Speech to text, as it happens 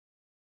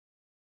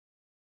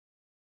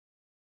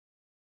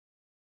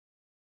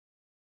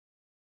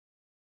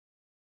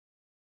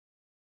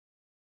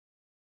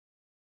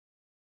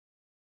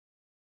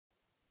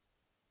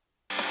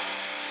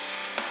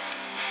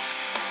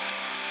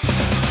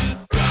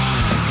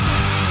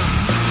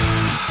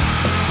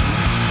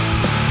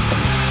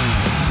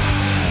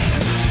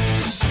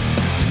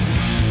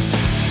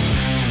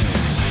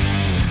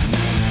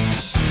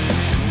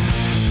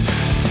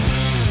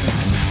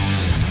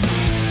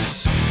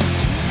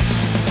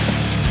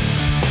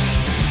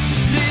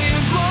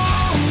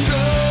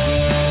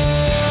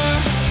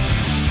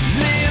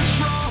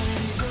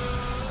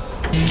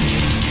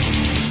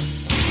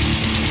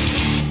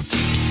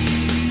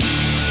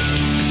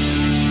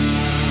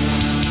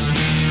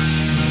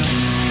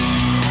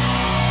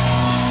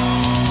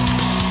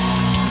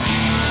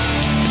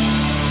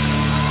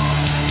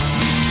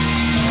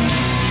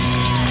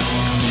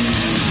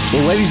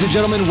Ladies and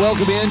gentlemen,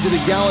 welcome into the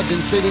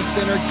Gallatin Civic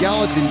Center,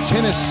 Gallatin,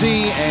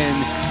 Tennessee, and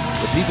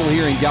the people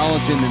here in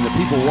Gallatin and the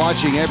people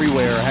watching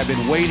everywhere have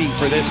been waiting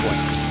for this one.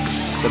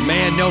 The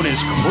man known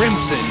as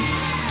Crimson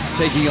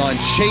taking on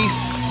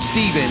Chase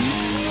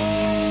Stevens.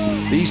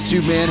 These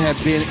two men have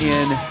been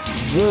in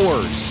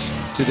wars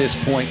to this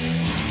point.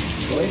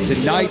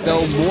 Tonight,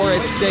 though, more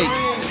at stake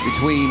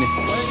between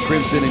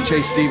Crimson and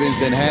Chase Stevens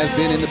than has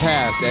been in the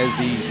past, as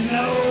the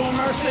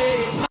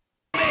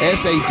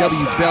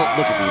SAW belt,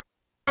 look at the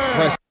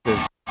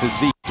impressive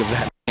physique of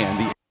that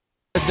man.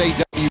 The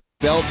SAW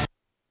belt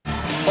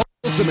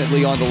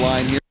ultimately on the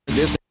line here in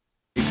this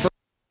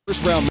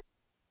first round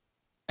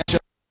matchup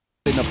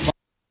in the final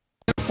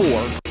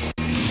four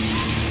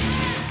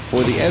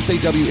for the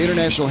SAW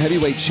International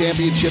Heavyweight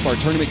Championship. Our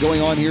tournament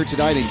going on here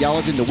tonight in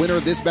Gallatin. The winner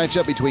of this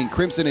matchup between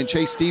Crimson and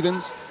Chase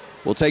Stevens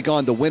will take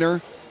on the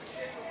winner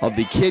of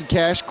the Kid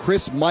Cash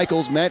Chris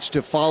Michaels match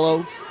to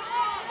follow.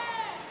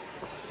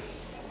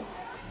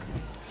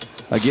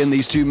 Again,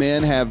 these two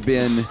men have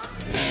been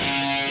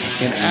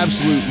in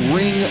absolute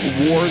ring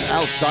wars,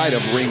 outside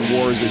of ring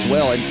wars as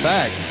well. In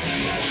fact,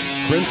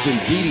 Crimson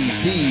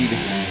DDT'd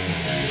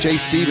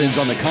Chase Stevens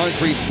on the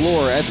concrete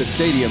floor at the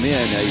Stadium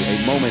Inn,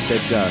 a moment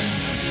that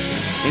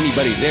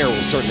anybody there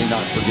will certainly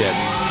not forget.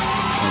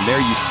 And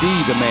there you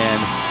see the man,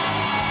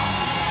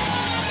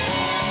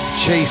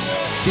 Chase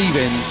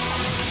Stevens.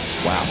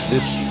 Wow,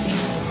 this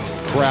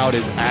crowd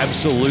is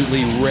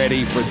absolutely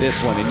ready for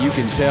this one, and you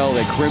can tell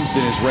that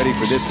Crimson is ready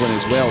for this one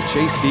as well.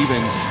 Chase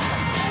Stevens,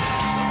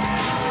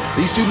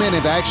 these two men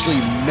have actually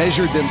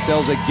measured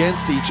themselves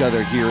against each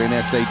other here in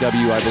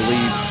SAW, I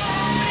believe,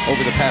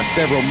 over the past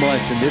several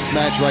months. And this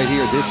match right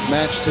here, this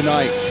match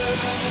tonight,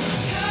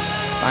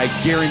 I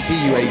guarantee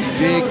you a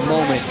big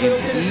moment in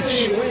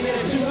each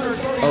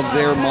of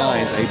their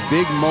minds, a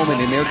big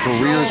moment in their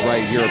careers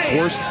right here. Of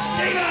course,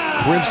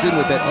 Crimson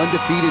with that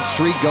undefeated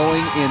streak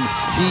going in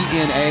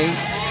TNA.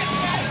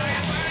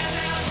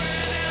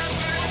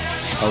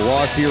 A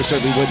loss here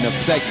certainly wouldn't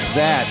affect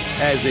that,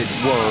 as it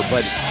were,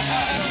 but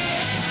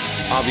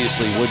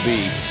obviously would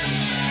be,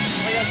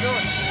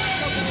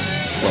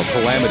 well,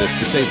 calamitous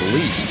to say the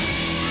least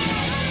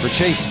for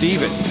Chase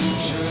Stevens.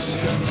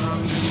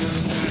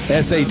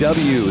 SAW,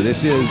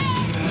 this is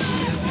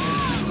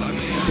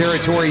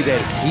territory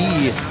that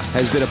he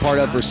has been a part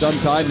of for some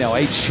time now,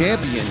 a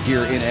champion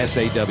here in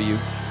SAW.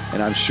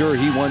 And I'm sure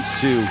he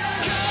wants to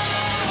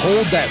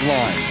hold that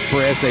line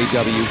for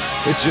SAW.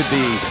 This should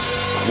be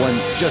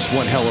just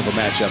one hell of a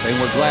matchup. And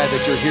we're glad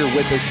that you're here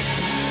with us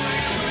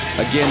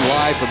again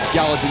live from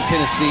Gallatin,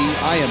 Tennessee.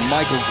 I am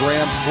Michael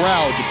Graham,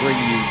 proud to bring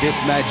you this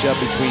matchup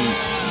between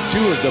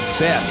two of the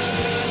best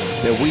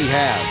that we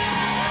have.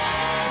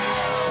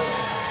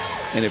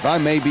 And if I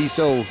may be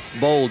so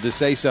bold to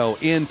say so,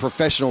 in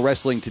professional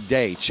wrestling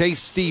today,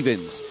 Chase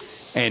Stevens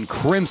and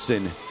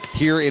Crimson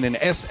here in an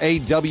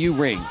SAW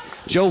ring.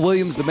 Joe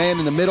Williams, the man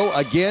in the middle.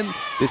 Again,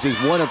 this is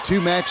one of two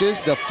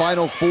matches, the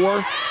final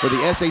four for the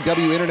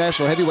SAW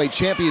International Heavyweight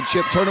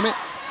Championship Tournament.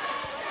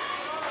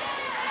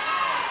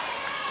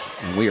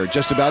 And we are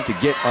just about to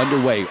get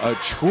underway. A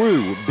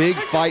true big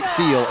fight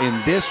feel in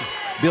this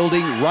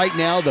building right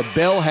now. The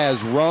bell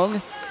has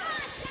rung.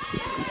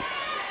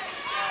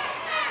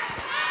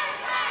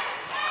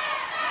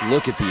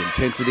 Look at the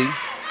intensity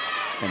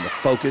and the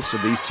focus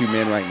of these two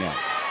men right now.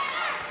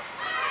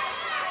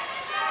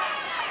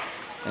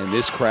 And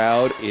this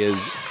crowd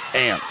is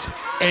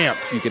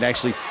amped. You can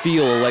actually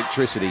feel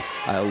electricity,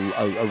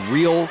 a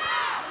real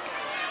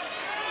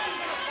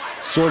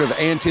sort of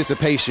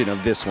anticipation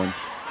of this one.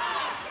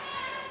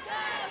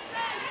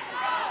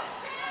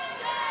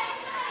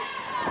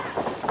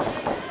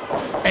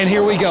 And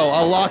here we go,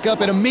 a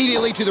lockup, and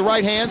immediately to the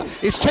right hands,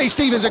 it's Chase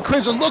Stevens and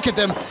Crimson. Look at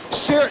them,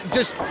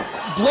 just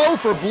blow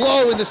for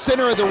blow in the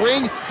center of the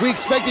ring. We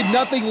expected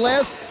nothing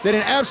less than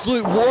an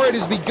absolute war. It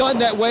has begun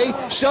that way.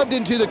 Shoved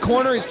into the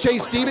corner is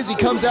Chase Stevens. He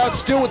comes out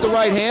still with the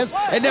right hands,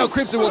 and now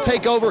Crimson will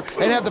take over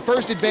and have the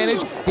first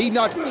advantage. He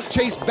knocked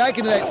Chase back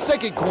into that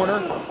second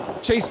corner.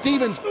 Chase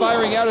Stevens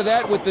firing out of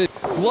that with the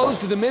blows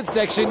to the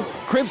midsection.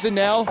 Crimson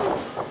now,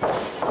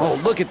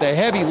 oh, look at the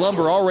heavy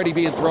lumber already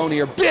being thrown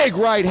here. Big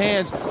right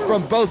hands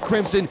from both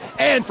Crimson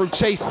and from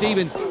Chase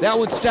Stevens. That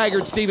one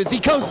staggered Stevens. He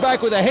comes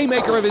back with a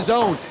haymaker of his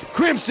own.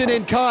 Crimson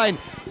in kind.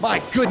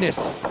 My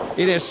goodness,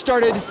 it has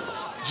started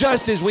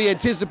just as we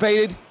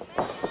anticipated.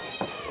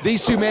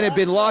 These two men have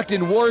been locked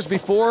in wars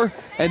before,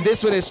 and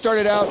this one has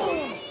started out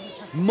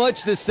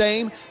much the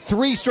same.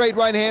 Three straight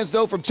right hands,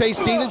 though, from Chase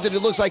Stevens, and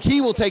it looks like he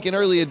will take an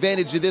early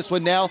advantage of this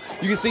one now.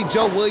 You can see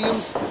Joe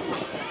Williams,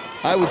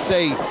 I would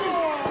say,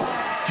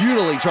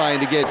 futilely trying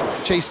to get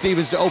Chase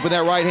Stevens to open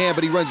that right hand,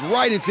 but he runs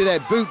right into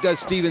that boot, does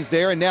Stevens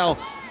there, and now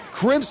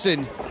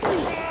Crimson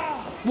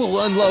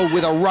will unload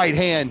with a right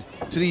hand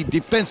to the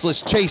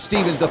defenseless Chase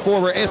Stevens, the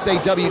former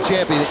SAW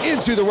champion,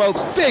 into the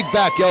ropes. Big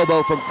back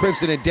elbow from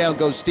Crimson, and down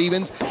goes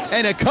Stevens,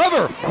 and a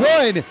cover,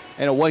 one,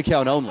 and a one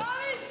count only.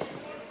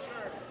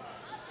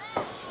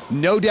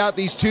 No doubt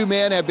these two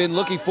men have been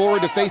looking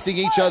forward to facing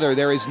each other.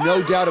 There is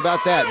no doubt about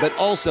that. But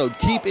also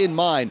keep in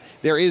mind,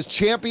 there is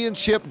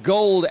championship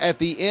gold at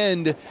the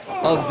end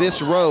of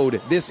this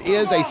road. This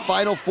is a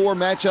Final Four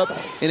matchup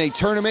in a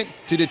tournament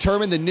to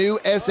determine the new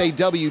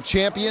SAW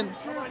champion.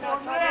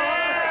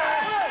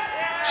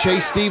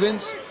 Chase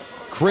Stevens,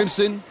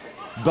 Crimson,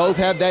 both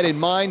have that in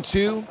mind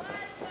too.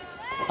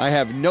 I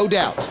have no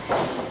doubt.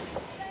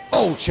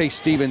 Oh, Chase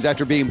Stevens,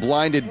 after being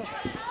blinded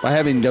by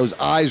having those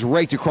eyes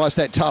raked across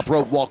that top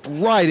rope, walked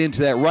right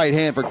into that right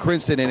hand for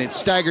Crimson, and it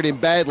staggered him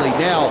badly.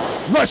 Now,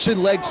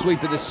 Russian leg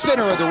sweep in the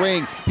center of the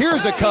ring.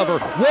 Here's a cover,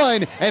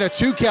 1 and a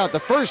 2 count,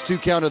 the first 2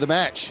 count of the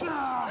match.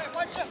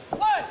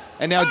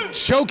 And now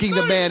choking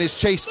the man is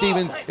Chase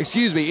Stevens,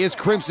 is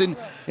Crimson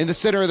in the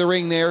center of the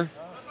ring there,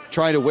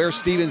 trying to wear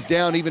Stevens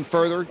down even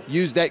further.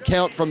 Use that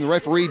count from the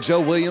referee,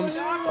 Joe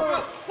Williams.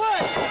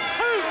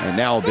 And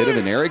now a bit of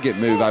an arrogant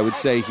move, I would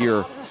say,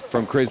 here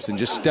from Crimson,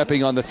 just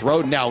stepping on the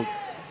throat. Now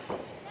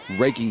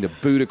raking the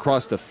boot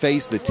across the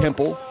face, the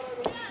temple.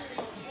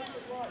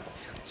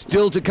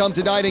 Still to come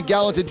tonight in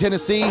Gallatin,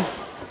 Tennessee.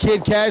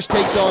 Kid Cash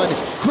takes on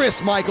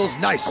Chris Michaels.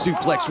 Nice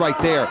suplex right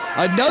there.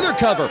 Another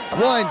cover,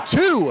 1,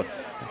 2.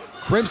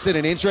 Crimson,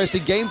 an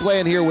interesting game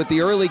plan here with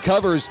the early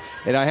covers,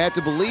 and I have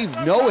to believe,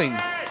 knowing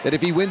that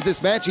if he wins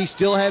this match, he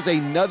still has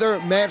another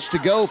match to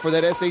go for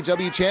that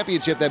SAW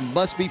championship. That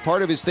must be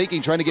part of his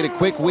thinking, trying to get a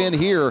quick win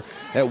here.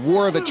 That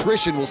war of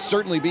attrition will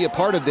certainly be a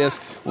part of this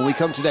when we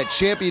come to that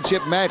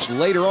championship match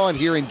later on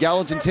here in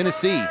Gallatin,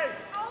 Tennessee.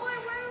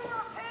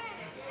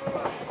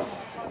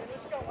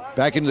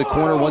 Back into the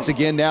corner once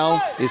again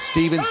now is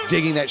Stevens,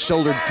 digging that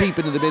shoulder deep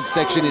into the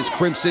midsection is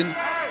Crimson,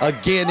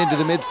 again into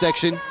the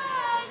midsection.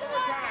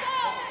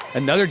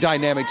 Another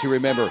dynamic to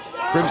remember.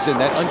 Crimson,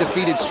 that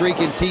undefeated streak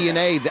in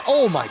TNA.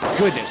 Oh my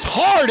goodness,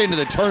 hard into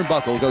the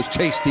turnbuckle goes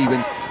Chase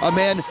Stevens, a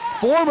man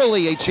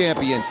formerly a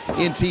champion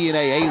in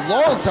TNA, a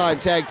longtime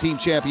tag team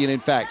champion, in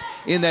fact,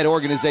 in that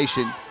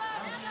organization.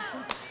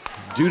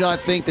 Do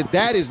not think that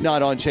that is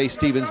not on Chase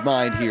Stevens'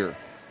 mind here.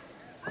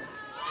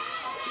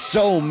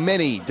 So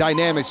many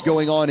dynamics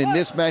going on in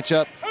this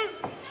matchup.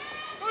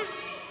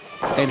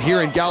 And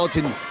here in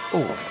Gallatin,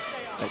 oh,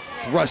 a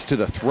thrust to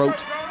the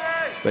throat.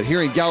 But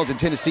here in Gallatin,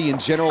 Tennessee in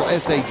general,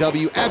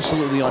 SAW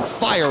absolutely on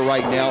fire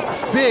right now.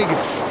 Big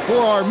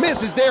forearm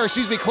misses there,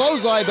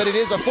 clothesline, but it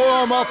is a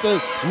forearm off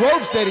the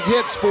ropes that it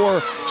hits for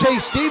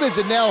Chase Stevens.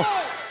 And now,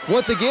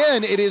 once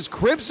again, it is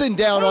Crimson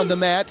down on the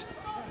mat.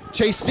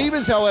 Chase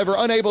Stevens, however,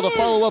 unable to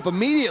follow up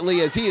immediately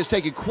as he has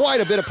taken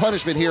quite a bit of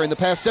punishment here in the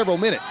past several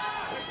minutes.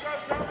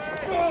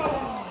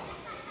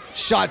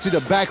 Shot to the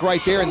back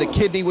right there in the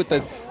kidney with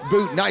the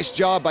boot. Nice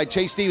job by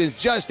Chase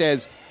Stevens just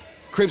as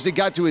Crimson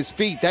got to his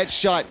feet. That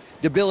shot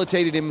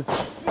debilitated him,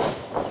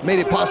 made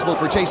it possible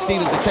for Chase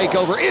Stevens to take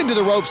over into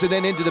the ropes and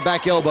then into the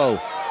back elbow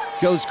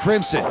goes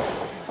Crimson.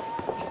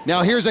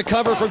 Now here's a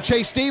cover from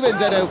Chase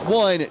Stevens at a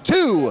 1,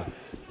 2.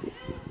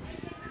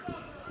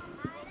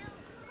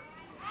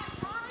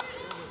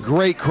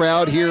 Great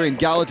crowd here in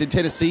Gallatin,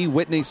 Tennessee,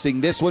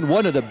 witnessing this one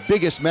of the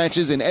biggest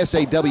matches in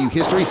SAW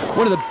history,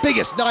 one of the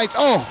biggest nights,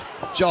 oh,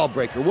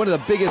 jawbreaker, one of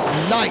the biggest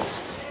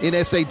nights in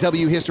SAW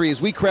history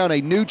as we crown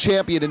a new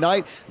champion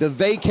tonight. The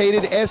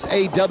vacated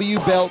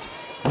SAW belt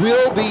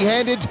will be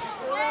handed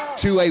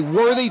to a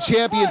worthy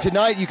champion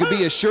tonight. You can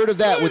be assured of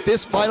that with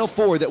this Final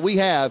Four that we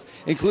have,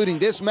 including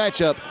this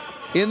matchup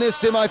in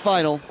this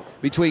semifinal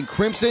between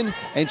Crimson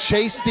and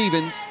Chase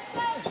Stevens.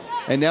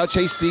 And now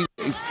Chase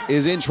Stevens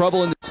is in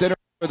trouble in the center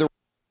of the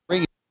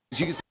ring. As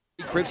you can see,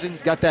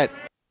 Crimson's got that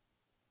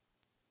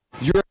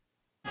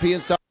European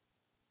style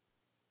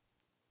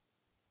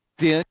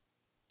in.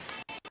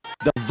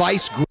 The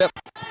vice grip.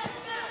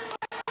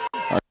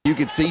 You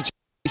can see Chase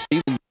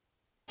Stevens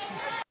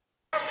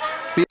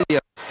feel the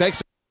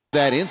effects of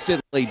that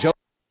instantly. Joe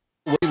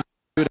Williams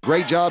doing a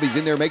great job. He's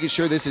in there making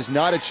sure this is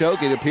not a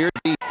choke. It appeared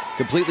to be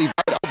completely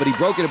vital, but he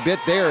broke it a bit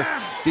there.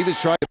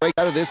 Stevens trying to break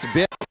out of this a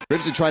bit.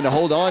 Crimson trying to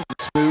hold on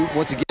to smooth.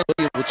 Once again,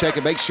 Williams will check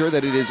and make sure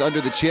that it is under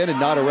the chin and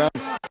not around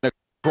and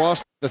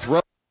across the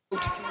throat.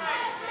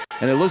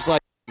 And it looks like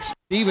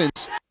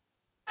Stevens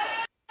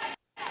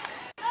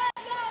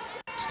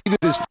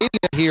is fading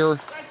it here.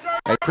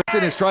 And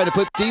Crimson is trying to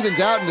put Stevens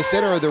out in the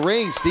center of the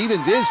ring.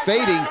 Stevens is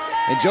fading,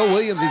 and Joe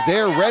Williams is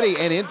there ready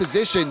and in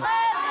position.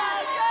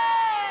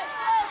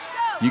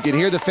 You can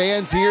hear the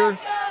fans here.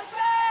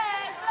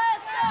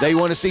 They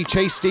want to see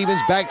Chase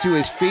Stevens back to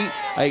his feet.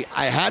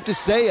 I have to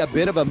say, a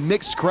bit of a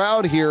mixed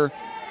crowd here.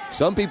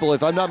 Some people,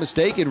 if I'm not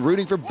mistaken,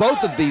 rooting for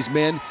both of these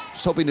men,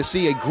 just hoping to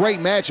see a great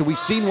match, and we've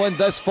seen one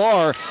thus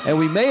far, and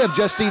we may have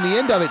just seen the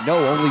end of it.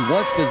 No, only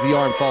once does the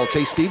arm fall.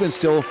 Chase Stevens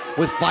still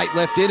with fight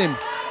left in him.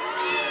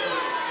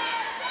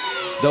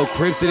 Though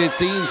Crimson, it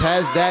seems,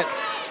 has that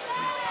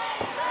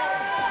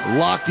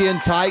locked in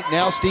tight.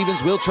 Now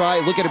Stevens will try,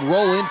 look at him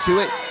roll into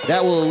it.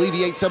 That will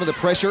alleviate some of the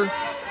pressure.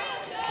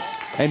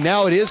 And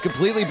now it is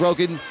completely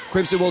broken.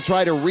 Crimson will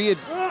try to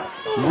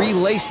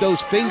relace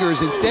those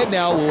fingers. Instead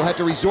now we'll have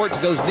to resort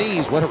to those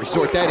knees. What a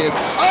resort that is.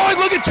 Oh, and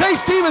look at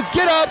Chase Stevens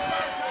get up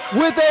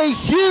with a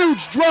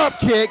huge drop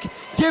kick.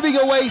 giving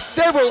away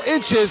several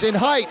inches in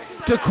height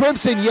to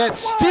Crimson, yet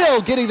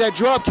still getting that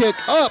drop kick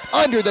up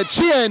under the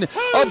chin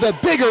of the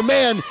bigger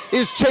man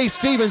is Chase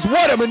Stevens.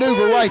 What a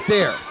maneuver right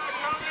there.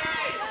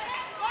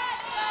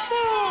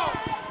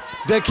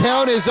 The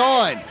count is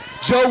on.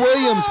 Joe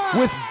Williams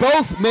with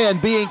both men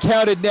being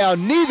counted now.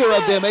 Neither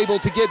of them able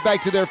to get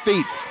back to their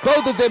feet.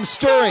 Both of them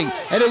stirring,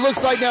 and it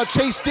looks like now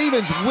Chase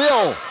Stevens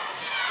will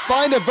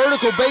find a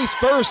vertical base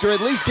first, or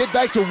at least get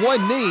back to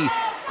one knee.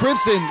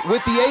 Crimson,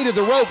 with the aid of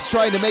the ropes,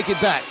 trying to make it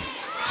back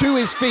to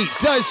his feet.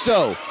 Does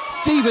so.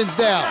 Stevens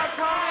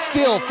now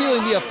still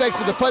feeling the effects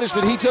of the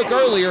punishment he took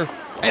earlier,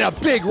 and a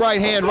big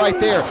right hand right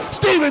there.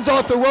 Stevens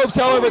off the ropes,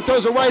 however,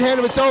 throws a right hand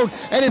of its own,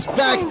 and it's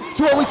back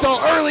to what we saw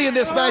early in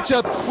this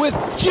matchup with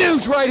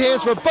huge right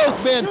hands for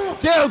both men.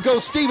 Down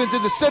goes Stevens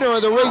in the center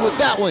of the ring with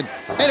that one,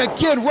 and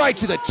again right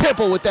to the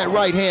temple with that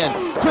right hand.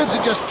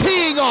 Crimson just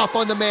teeing off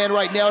on the man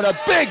right now, and a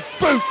big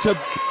boot to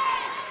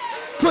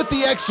put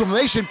the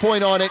exclamation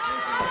point on it.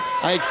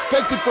 I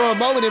expected for a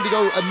moment him to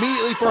go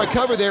immediately for a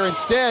cover there.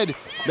 Instead,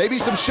 maybe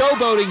some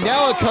showboating.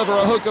 Now a cover,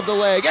 a hook of the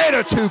leg, and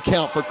a 2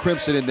 count for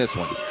Crimson in this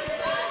one.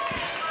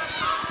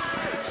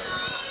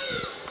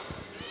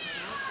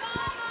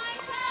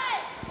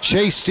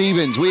 Chase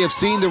Stevens, we have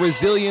seen the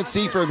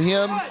resiliency from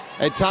him.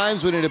 At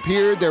times when it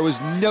appeared there was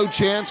no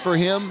chance for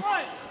him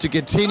to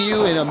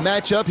continue in a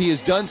matchup, he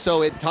has done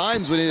so. At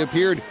times when it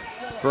appeared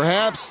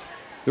perhaps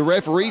the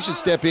referee should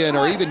step in,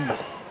 or even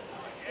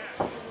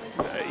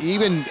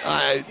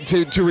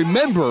to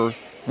remember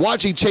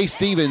watching Chase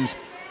Stevens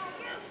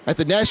at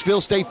the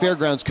Nashville State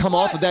Fairgrounds come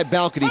off of that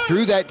balcony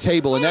through that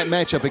table in that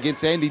matchup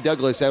against Andy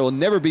Douglas. That will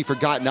never be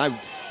forgotten. I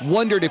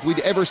wondered if we'd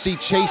ever see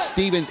Chase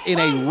Stevens in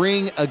a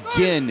ring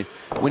again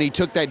when he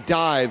took that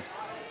dive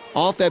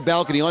off that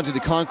balcony onto the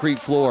concrete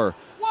floor.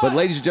 But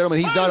ladies and gentlemen,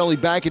 he's not only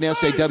back in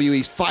SAW,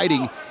 he's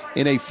fighting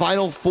in a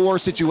Final Four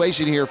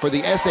situation here for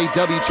the SAW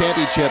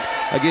Championship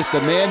against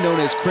the man known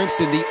as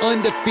Crimson, the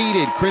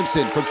undefeated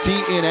Crimson from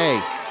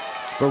TNA.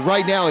 But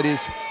right now it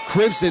is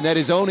Crimson that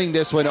is owning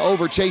this one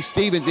over Chase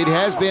Stevens. It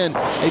has been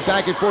a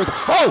back and forth.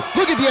 Oh,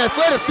 look at the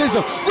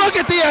athleticism. Look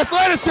at the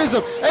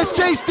athleticism as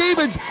Chase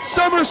Stevens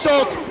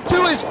somersaults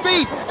to his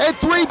feet and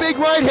 3 big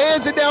right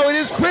hands, and now it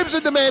is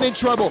Crimson the man in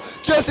trouble.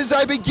 Just as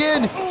I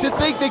begin to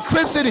think that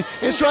Crimson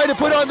is trying to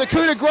put on the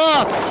coup de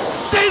grace.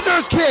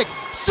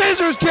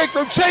 Scissors kick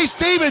from Chase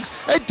Stevens,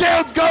 and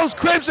down goes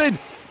Crimson.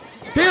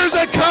 Here's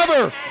a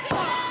cover.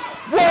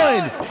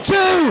 1,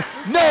 2,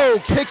 no,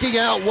 kicking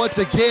out once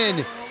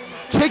again.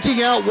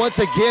 Kicking out once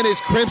again is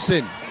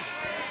Crimson.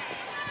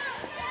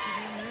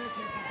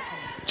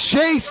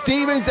 Chase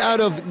Stevens out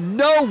of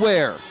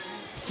nowhere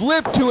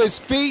flipped to his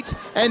feet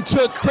and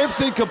took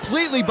Crimson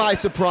completely by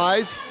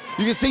surprise.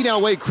 You can see now,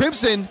 wait,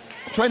 Crimson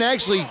trying to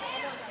actually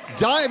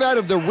dive out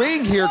of the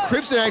ring here.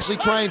 Crimson actually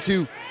trying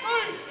to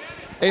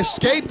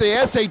escape the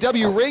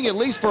SAW ring, at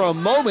least for a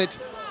moment.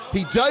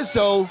 He does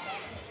so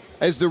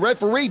as the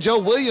referee, Joe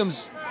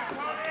Williams,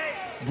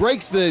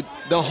 breaks the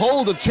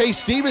hold of Chase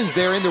Stevens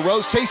there in the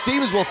ropes. Chase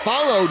Stevens will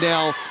follow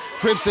now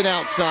Crimson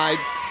outside,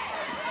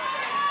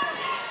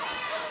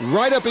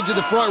 right up into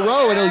the front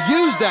row, and he'll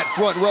use that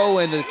front row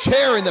and the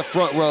chair in the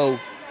front row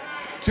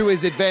to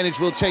his advantage,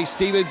 will Chase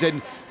Stevens,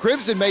 and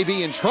Crimson may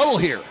be in trouble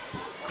here.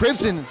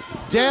 Crimson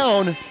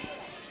down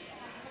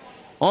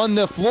on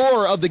the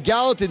floor of the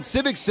Gallatin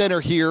Civic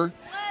Center here,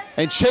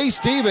 and Chase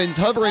Stevens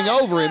hovering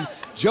over him.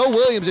 Joe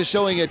Williams is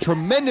showing a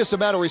tremendous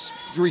amount of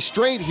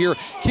restraint here.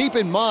 Keep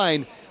in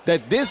mind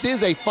that this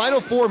is a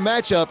Final Four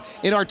matchup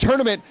in our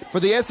tournament for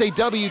the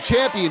SAW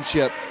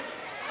Championship.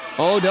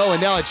 Oh no,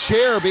 and now a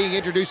chair being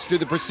introduced to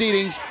the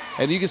proceedings,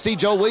 and you can see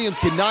Joe Williams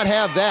cannot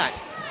have that.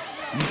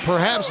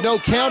 Perhaps no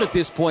count at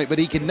this point, but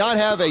he cannot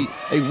have a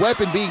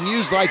weapon being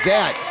used like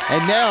that.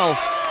 And now,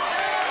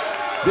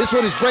 this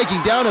one is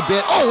breaking down a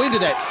bit. Oh, into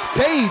that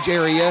stage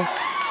area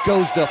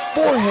goes the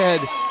forehead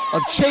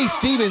of Chase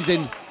Stevens,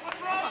 and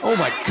oh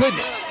my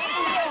goodness.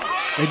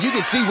 And you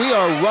can see we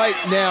are right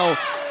now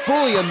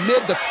fully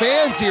amid the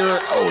fans here.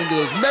 Oh, into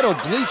those metal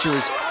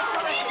bleachers.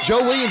 Joe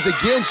Williams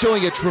again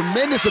showing a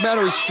tremendous amount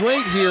of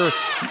restraint here.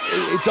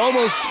 It's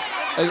almost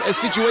a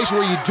situation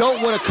where you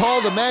don't want to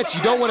call the match,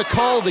 you don't want to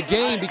call the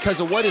game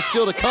because of what is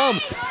still to come,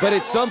 but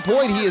at some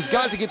point he has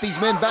got to get these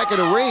men back in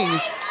a ring.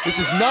 This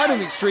is not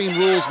an Extreme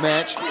Rules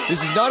match.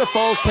 This is not a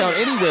Falls Count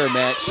Anywhere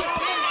match.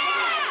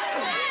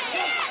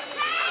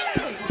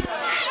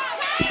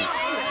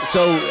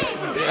 So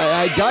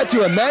I got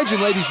to imagine,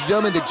 ladies and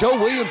gentlemen, that Joe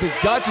Williams has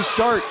got to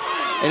start,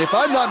 and if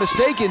I'm not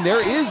mistaken, there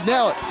is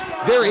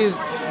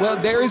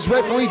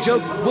referee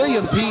Joe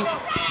Williams. He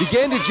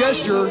began to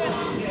gesture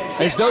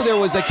as though there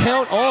was a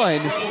count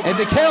on, and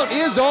the count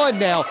is on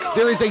now.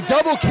 There is a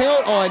double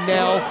count on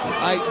now.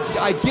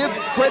 I give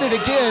credit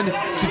again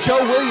to Joe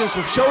Williams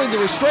for showing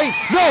the restraint.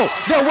 No,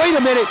 wait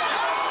a minute.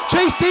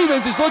 Chase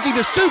Stevens is looking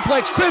to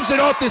suplex Crimson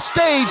off this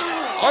stage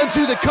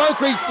onto the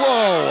concrete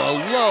floor. A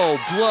low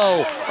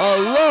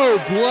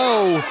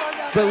blow.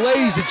 But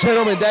ladies and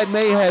gentlemen, that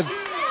may have,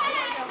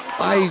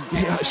 I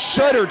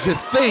shudder to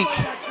think.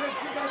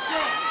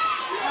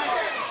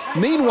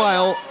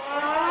 Meanwhile,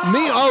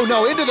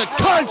 into the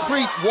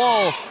concrete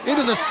wall,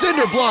 into the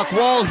cinder block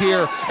wall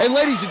here. And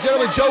ladies and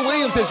gentlemen, Joe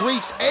Williams has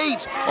reached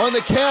 8 on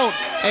the count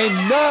and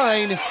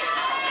 9,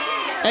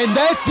 and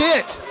that's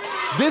it.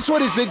 This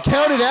one has been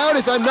counted out,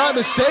 if I'm not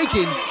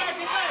mistaken.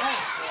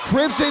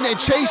 Crimson and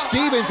Chase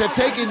Stevens have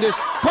taken this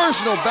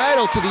personal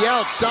battle to the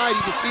outside.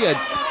 You can see an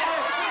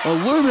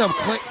aluminum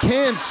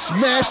can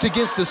smashed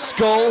against the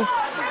skull.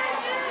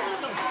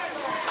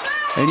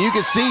 And you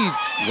can see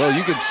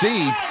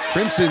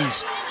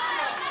Crimson's,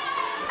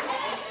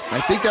 I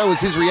think that was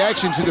his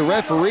reaction to the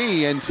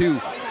referee and to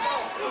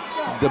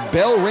the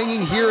bell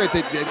ringing here at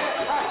the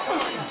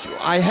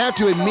I have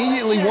to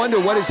immediately wonder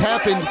what has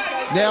happened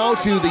now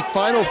to the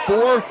Final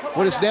Four,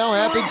 what has now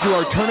happened to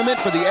our tournament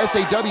for the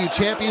SAW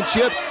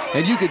Championship.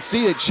 And you can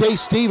see that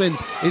Chase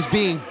Stevens is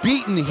being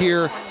beaten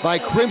here by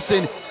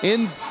Crimson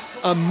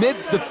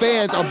amongst the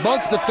fans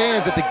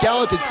at the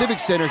Gallatin Civic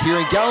Center here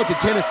in Gallatin,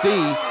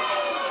 Tennessee.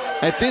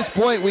 At this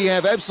point, we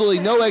have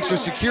absolutely no extra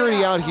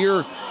security out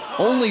here,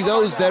 only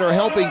those that are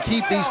helping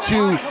keep these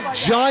two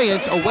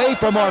giants away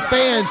from our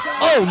fans.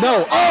 Oh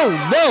no,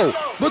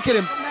 look at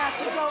him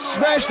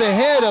smash the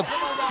head of,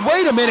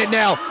 wait a minute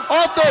now,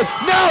 onto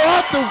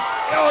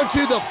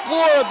the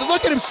floor.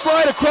 Look at him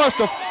slide across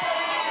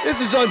this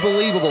is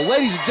unbelievable.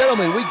 Ladies and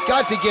gentlemen, we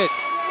got to get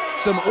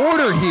some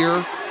order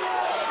here.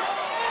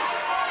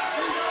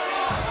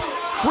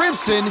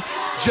 Crimson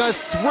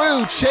just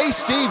threw Chase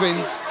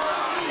Stevens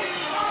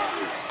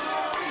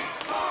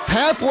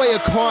halfway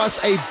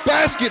across a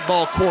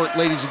basketball court,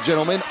 ladies and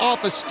gentlemen,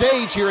 off a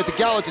stage here at the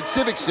Gallatin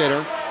Civic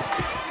Center.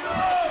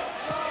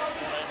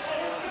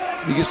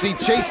 You can see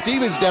Chase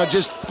Stevens now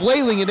just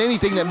flailing at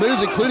anything that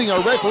moves, including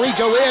our referee,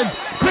 Joe Ann.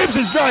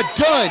 Crimson's not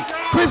done.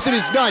 Crimson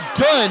is not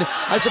done.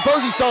 I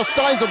suppose he saw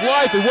signs of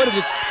life and wanted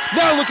to,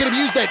 now look at him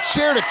use that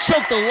chair to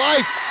choke the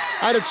life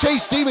out of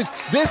Chase Stevens.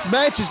 This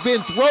match has been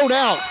thrown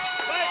out,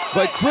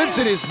 but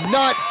Crimson is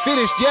not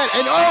finished yet.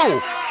 And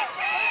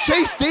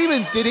Chase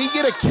Stevens, did he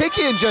get a kick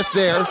in just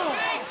there?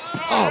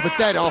 Oh, but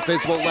that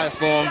offense won't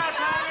last long.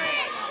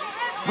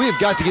 We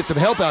have got to get some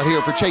help out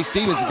here for Chase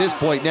Stevens at this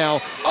point now.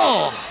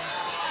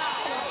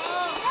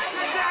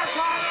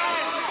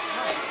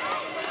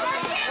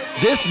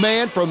 This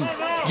man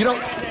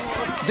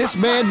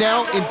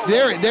now,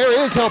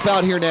 there is help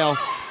out here now.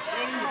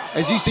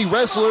 As you see,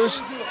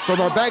 wrestlers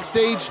from our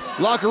backstage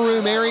locker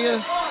room area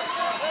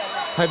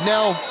have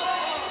now,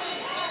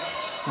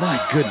 my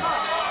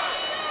goodness.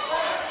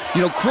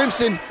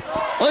 Crimson,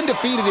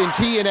 undefeated in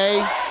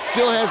TNA,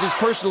 still has his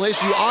personal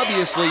issue,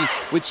 obviously,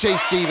 with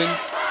Chase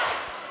Stevens.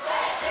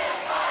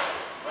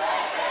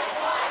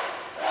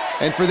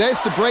 And for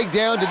this to break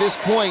down to this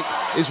point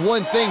is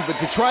one thing, but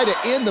to try to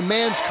end the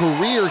man's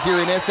career here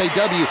in SAW.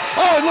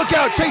 Oh, and look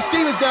out, Chase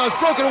Stevens now is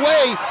broken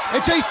away,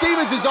 and Chase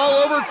Stevens is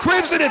all over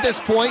Crimson at this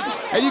point.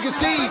 And you can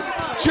see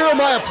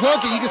Jeremiah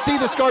Plunkett, you can see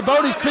the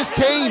Scarbonis, Chris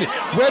Kane,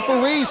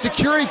 referees,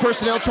 security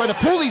personnel trying to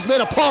pull these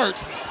men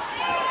apart.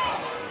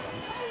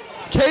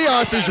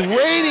 Chaos is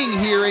reigning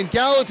here in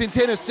Gallatin,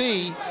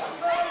 Tennessee.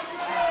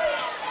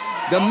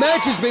 The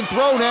match has been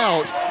thrown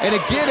out, and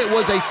again, it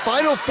was a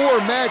Final Four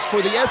match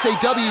for the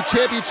SAW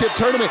Championship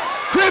Tournament.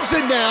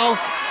 Crimson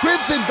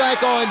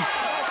back on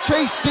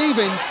Chase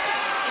Stevens.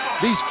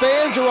 These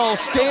fans are all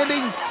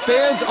standing,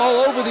 fans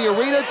all over the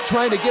arena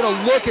trying to get a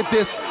look at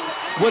this,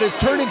 what has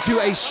turned into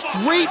a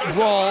street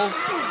brawl.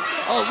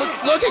 Oh,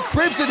 look at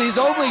Crimson, his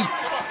only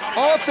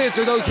offense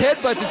are those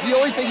headbutts. It's the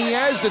only thing he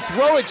has to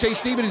throw at Chase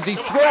Stevens is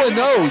he's throwing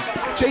those.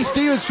 Chase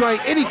Stevens trying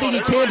anything he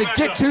can to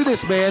get to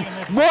this man.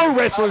 More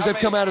wrestlers have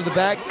come out of the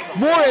back.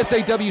 More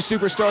SAW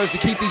superstars to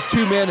keep these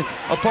two men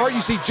apart.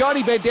 You see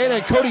Johnny Bandana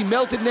and Cody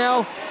Melton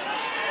now.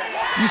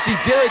 You see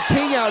Derek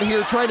King out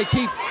here trying to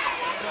keep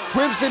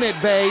Crimson at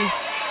bay.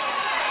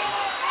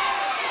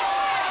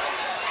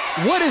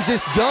 What has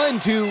this done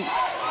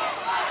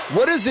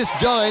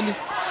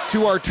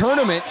to our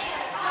tournament?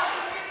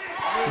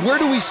 Where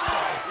do we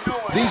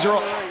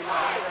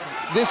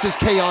this is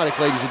chaotic,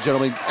 ladies and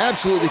gentlemen.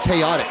 Absolutely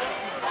chaotic.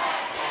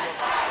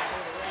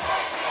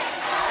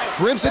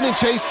 Crimson and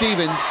Chase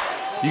Stevens.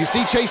 You can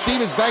see Chase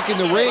Stevens back in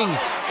the ring,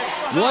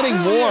 wanting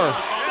more.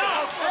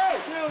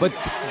 But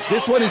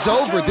this one is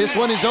over. This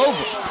one is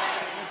over.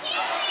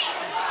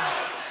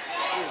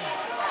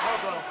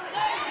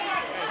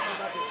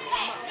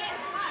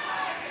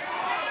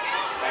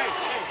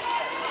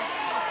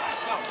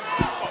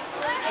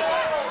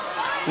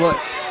 Well,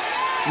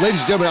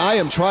 ladies and gentlemen, I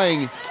am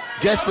trying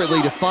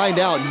desperately to find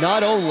out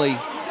not only,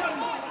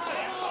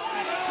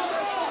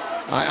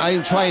 I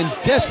am trying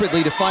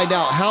desperately to find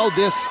out how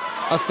this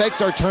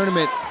affects our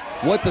tournament,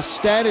 what the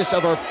status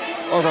of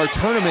our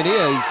tournament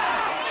is.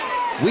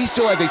 We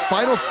still have a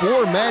Final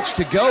Four match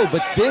to go,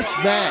 but this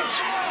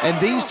match and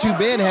these two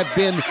men have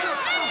been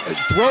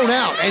thrown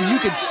out, and you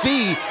can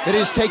see that it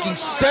is taking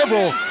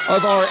several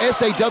of our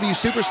SAW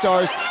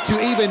superstars to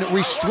even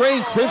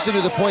restrain Crimson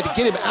to the point to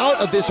get him out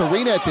of this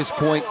arena at this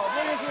point.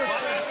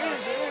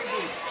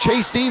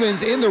 Chase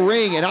Stevens in the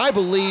ring, and I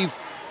believe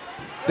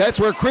that's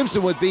where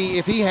Crimson would be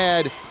if he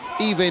had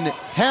even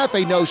half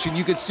a notion.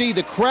 You can see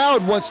the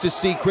crowd wants to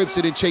see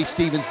Crimson and Chase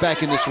Stevens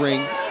back in this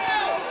ring.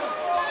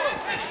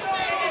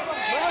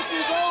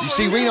 You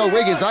see Reno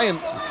Riggins,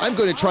 I'm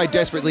going to try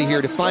desperately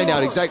here to find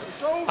out exactly.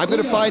 I'm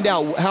going to find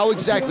out how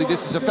exactly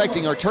this is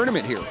affecting our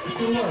tournament here.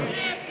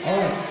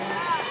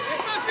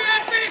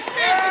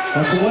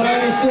 But from what I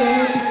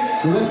understand,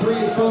 the referee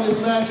is throwing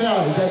this match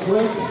out. Is that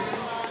correct?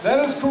 That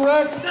is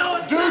correct.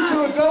 Due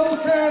to a double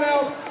count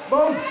out,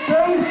 both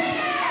Chase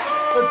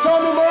and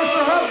Tommy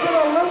Mercer have been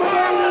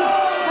eliminated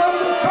from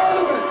the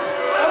tournament.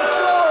 I'm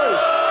sorry.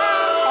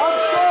 I'm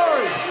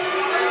sorry.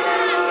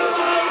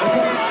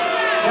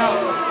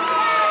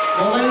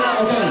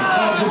 Okay.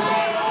 Now just...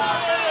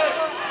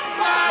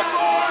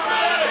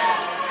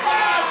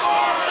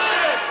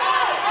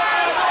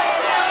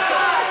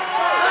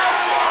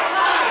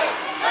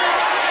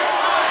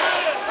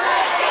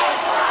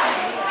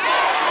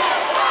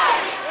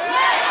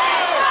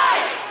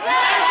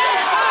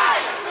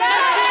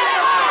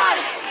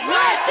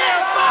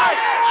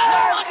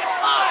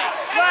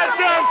 Let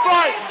them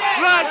fight!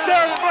 Let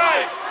them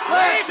fight!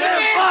 Let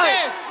him fight!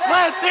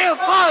 Let him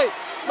fight!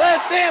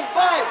 Let him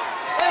fight!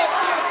 Let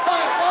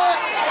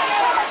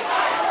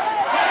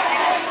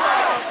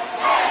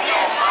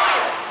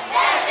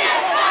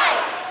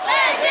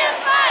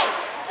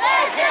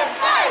him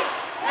fight!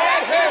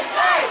 Let him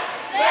fight!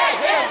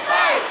 Let him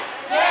fight!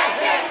 Let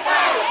him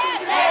fight!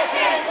 Let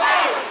him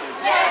fight!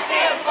 Let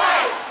him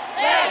fight!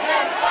 Let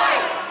him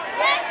fight!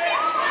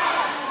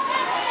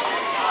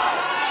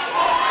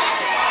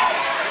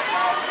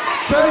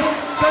 Chase,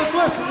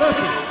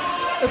 listen.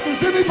 If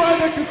there's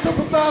anybody that can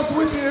sympathize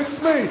with you, it's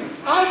me.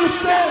 I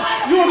understand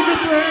you want to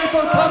get your hands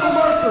on Tommy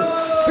Mercer.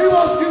 He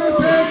wants to get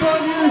his hands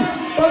on you.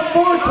 But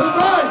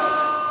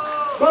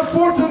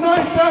for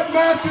tonight, that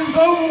match is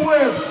over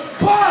with.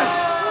 But,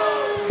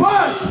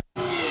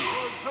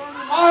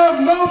 I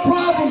have no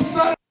problem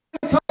signing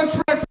a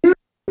contract with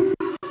you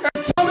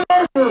and Tommy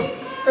Mercer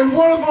in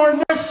one of our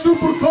next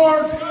super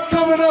cards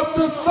coming up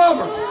this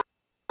summer.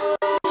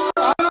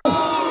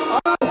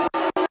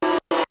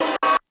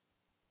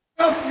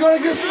 Going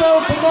to get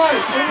settled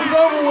tonight. It is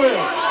over with.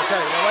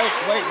 Okay, now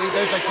wait,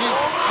 there's a key.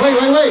 Wait.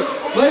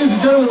 Ladies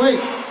and gentlemen, wait.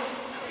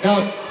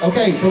 Now,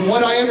 okay, from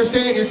what I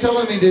understand, you're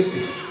telling me that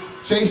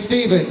Chase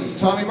Stevens,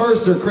 Tommy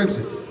Mercer,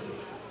 Crimson,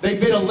 they've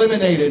been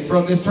eliminated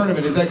from this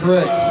tournament. Is that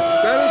correct?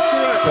 That is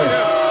correct,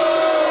 yes.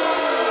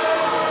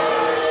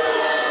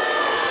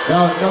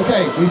 Now,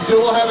 okay, we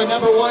still will have a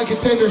 #1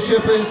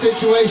 contendership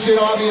situation,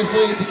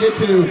 obviously, to get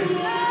to.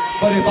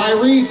 But if I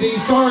read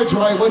these cards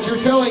right, what you're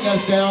telling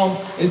us now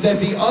is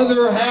that the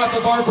other half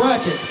of our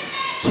bracket,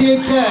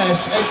 Kid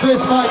Cash and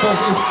Chris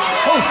Michaels, is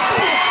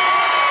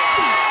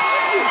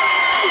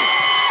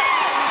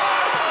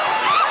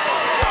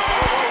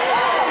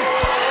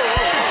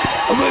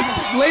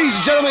Ladies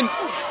and gentlemen,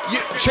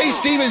 Chase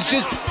Stevens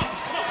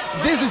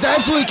this is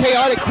absolutely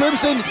chaotic.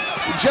 Crimson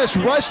just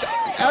rushed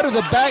out of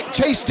the back.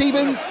 Chase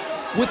Stevens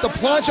with the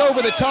plancha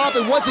over the top,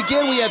 and once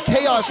again we have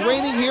chaos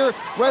reigning here.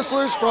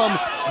 Wrestlers from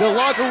the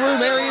locker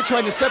room area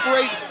trying to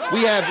separate.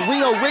 We have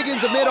Reno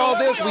Riggins amid all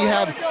this. We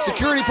have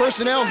security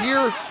personnel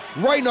here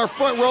right in our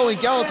front row in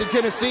Gallatin,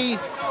 Tennessee.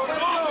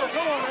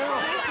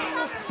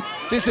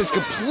 This has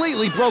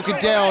completely broken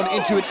down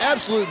into an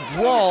absolute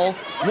brawl,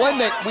 one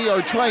that we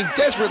are trying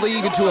desperately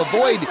even to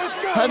avoid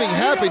having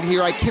happen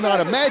here. I cannot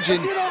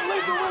imagine.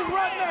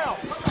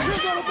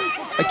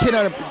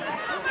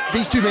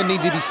 These two men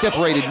need to be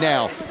separated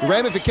now. The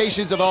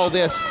ramifications of all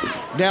this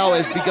now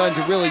has begun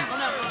to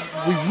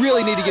we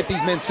really need to get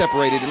these men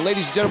separated. And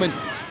ladies and gentlemen,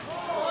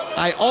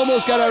 I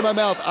almost got out of my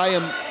mouth.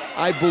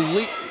 I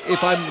believe,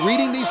 if I'm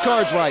reading these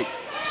cards right,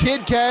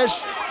 Kid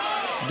Cash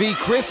v.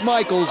 Chris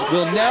Michaels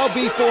will now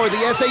be for the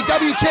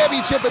SAW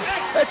Championship, but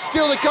that's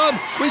still to come.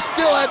 We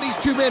still have these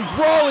two men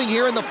brawling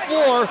here in the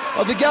floor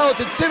of the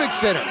Gallatin Civic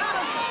Center.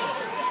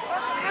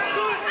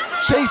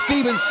 Chase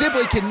Stevens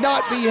simply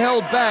cannot be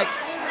held back.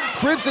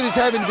 Crimson is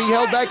having to be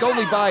held back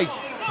only by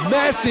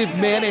massive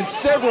men, and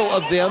several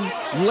of them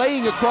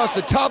laying across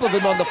the top of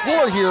him on the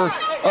floor here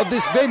of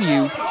this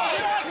venue.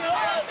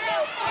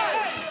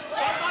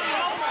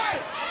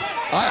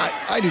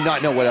 I do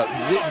not know what else.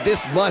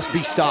 This must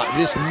be stopped.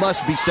 This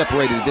must be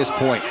separated at this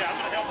point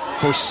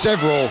for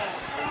several,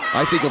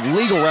 I think, of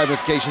legal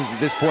ramifications at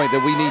this point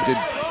that we need to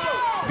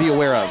be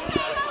aware of.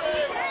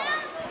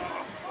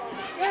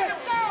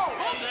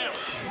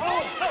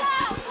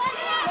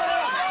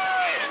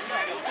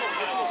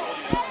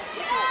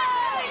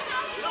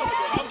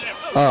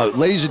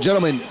 Ladies and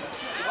gentlemen,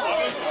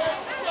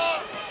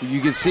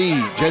 you can see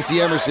Jesse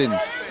Emerson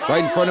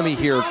right in front of me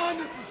here.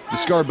 The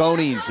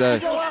Scarbonis,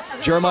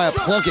 Jeremiah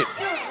Plunkett.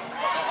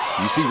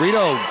 You see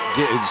Reno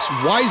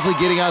wisely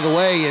getting out of the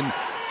way, and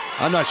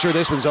I'm not sure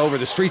this one's over.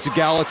 The streets of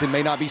Gallatin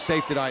may not be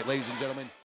safe tonight, ladies and gentlemen.